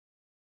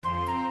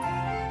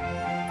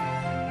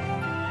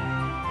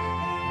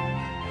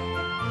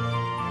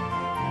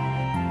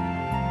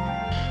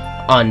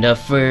On the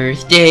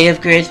first day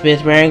of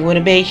Christmas,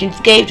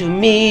 RangoAnimations gave to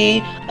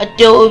me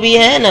Adobe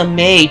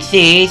Animate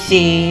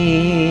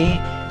CC.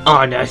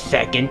 On the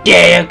second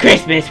day of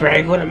Christmas,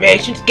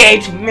 RangoAnimations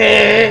gave to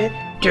me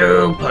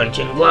 2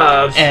 punching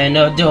gloves and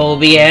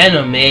Adobe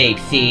Animate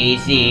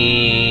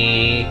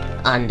CC.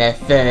 On the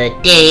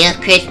third day of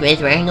Christmas,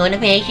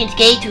 RangoAnimations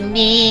gave to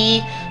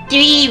me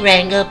 3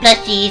 Rango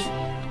plushies,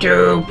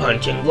 2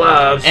 punching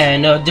gloves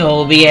and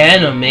Adobe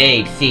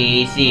Animate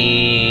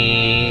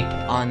CC.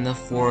 On the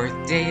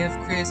 4th day of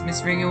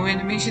Christmas,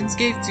 RangoAnimations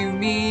gave to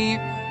me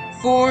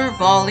 4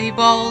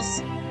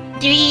 volleyballs,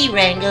 3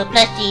 Rango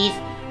plushies,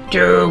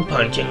 2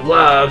 punching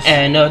gloves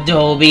and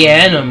Adobe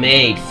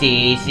Animate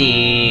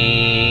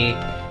CC.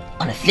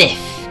 On the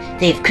 5th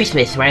day of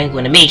Christmas,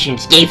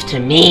 RangoAnimations gave to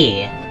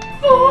me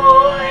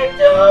 4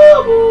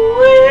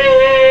 double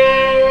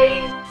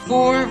A's,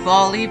 4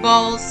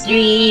 volleyballs,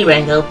 3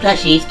 Rango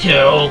plushies,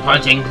 2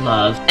 punching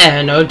gloves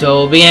and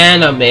Adobe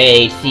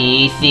Animate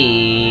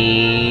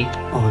CC.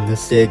 On the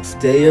 6th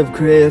day of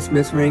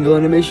Christmas,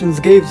 RangoAnimations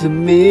gave to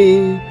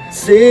me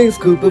 6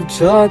 scoop of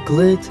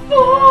chocolate,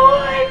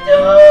 4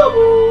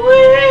 double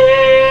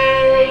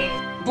A's,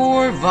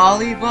 4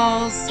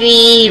 volleyballs,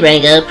 3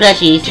 Rango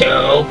plushies,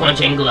 2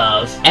 punching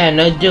gloves and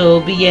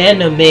Adobe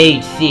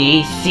Animate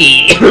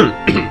CC.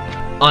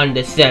 On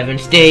the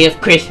 7th day of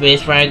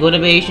Christmas,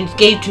 RangoAnimations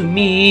gave to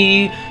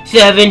me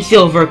 7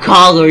 silver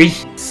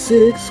collars,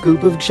 6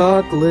 scoop of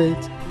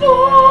chocolate,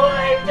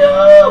 4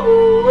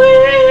 double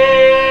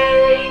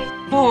A's,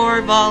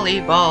 4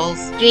 volleyballs,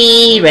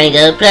 3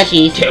 Rango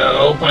plushies,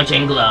 2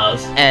 punching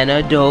gloves and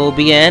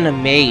Adobe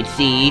Animate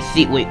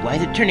CC. Wait, why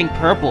is it turning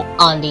purple?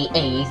 On the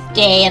 8th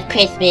day of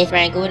Christmas,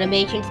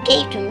 RangoAnimations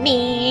gave to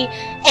me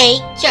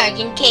 8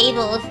 charging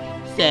cables,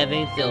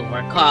 7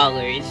 silver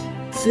collars,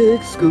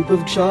 6 scoop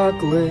of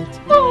chocolate,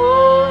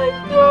 4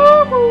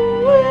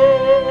 double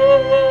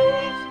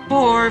A's,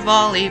 4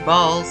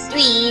 volleyballs,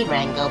 3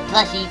 Rango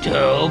plushies,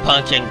 2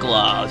 punching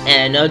gloves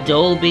and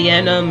Adobe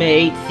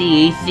Animate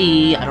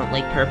CC. I don't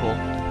like purple.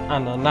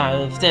 On the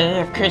 9th day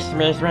of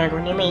Christmas,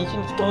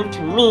 RangoAnimations gave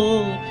to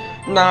me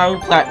 9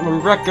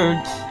 platinum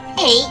records,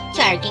 8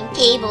 charging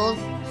cables,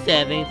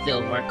 7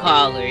 silver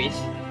collars,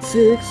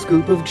 6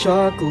 scoop of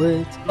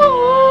chocolate,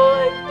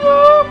 4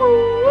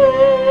 double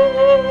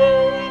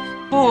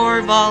A's,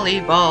 4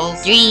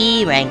 volleyballs,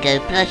 3 Rango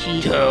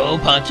plushies, 2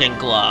 punching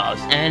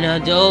gloves and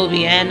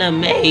Adobe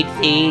Animate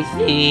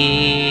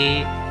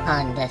CC.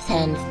 On the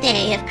 10th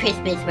day of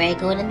Christmas,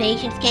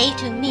 RangoAnimations gave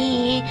to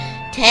me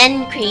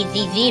 10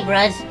 crazy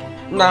zebras,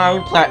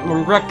 9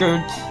 platinum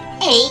records,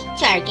 8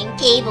 charging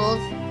cables,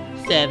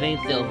 7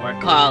 silver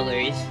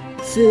collars,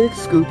 6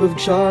 scoop of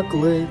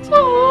chocolate,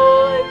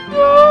 4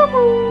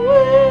 double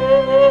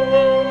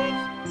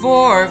A's,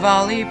 4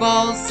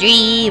 volleyballs,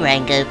 3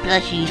 Rango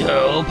plushies,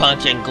 2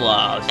 punching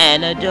gloves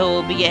and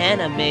Adobe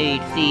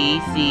Animate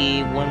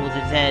CC. When was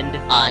its end?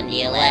 On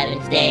the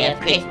 11th day of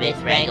Christmas,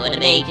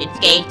 RangoAnimations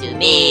gave to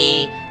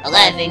me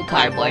 11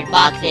 cardboard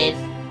boxes,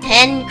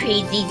 10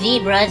 crazy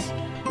zebras,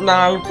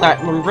 9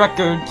 platinum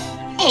records,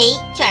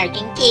 8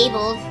 charging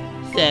cables,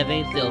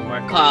 7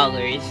 silver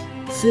collars,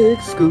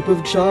 6 scoop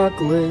of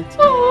chocolate,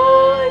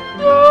 4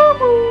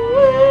 double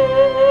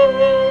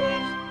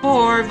A's,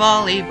 4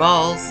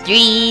 volleyballs,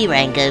 3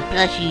 Rango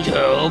plushies,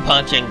 2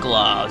 punching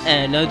gloves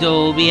and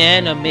Adobe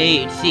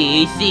Animate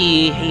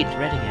CC. Hey, it's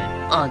red again.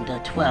 On the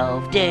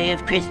 12th day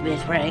of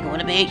Christmas,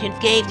 RangoAnimations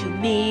gave to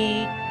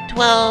me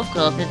 12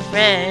 closest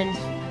friends,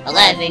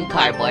 11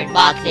 cardboard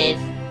boxes,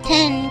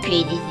 10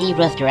 crazy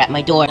zebras to at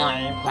my door,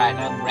 9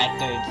 platinum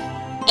records,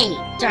 8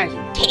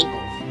 charging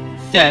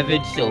cables,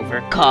 7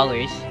 silver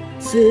collars,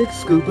 6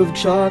 scoop of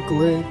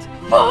chocolate,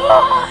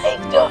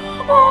 5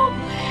 double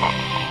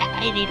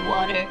I need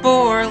water,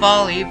 4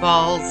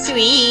 volleyballs,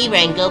 3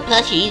 Rango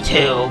plushies,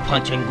 2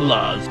 punching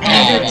gloves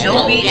and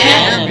Adobe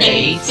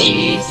Animate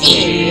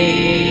CC.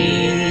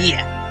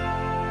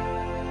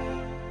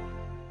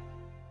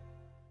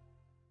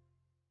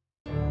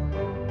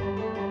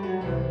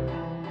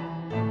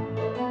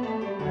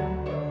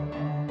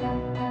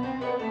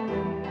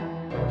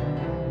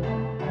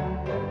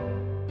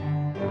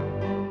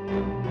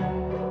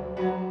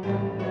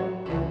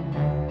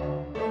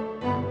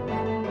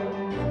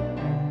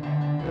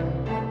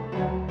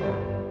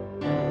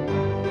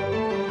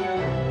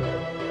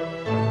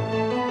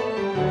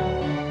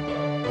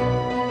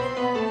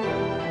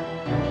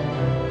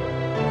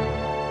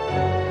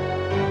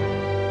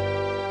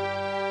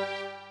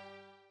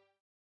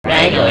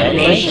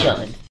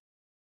 RangoAnimations.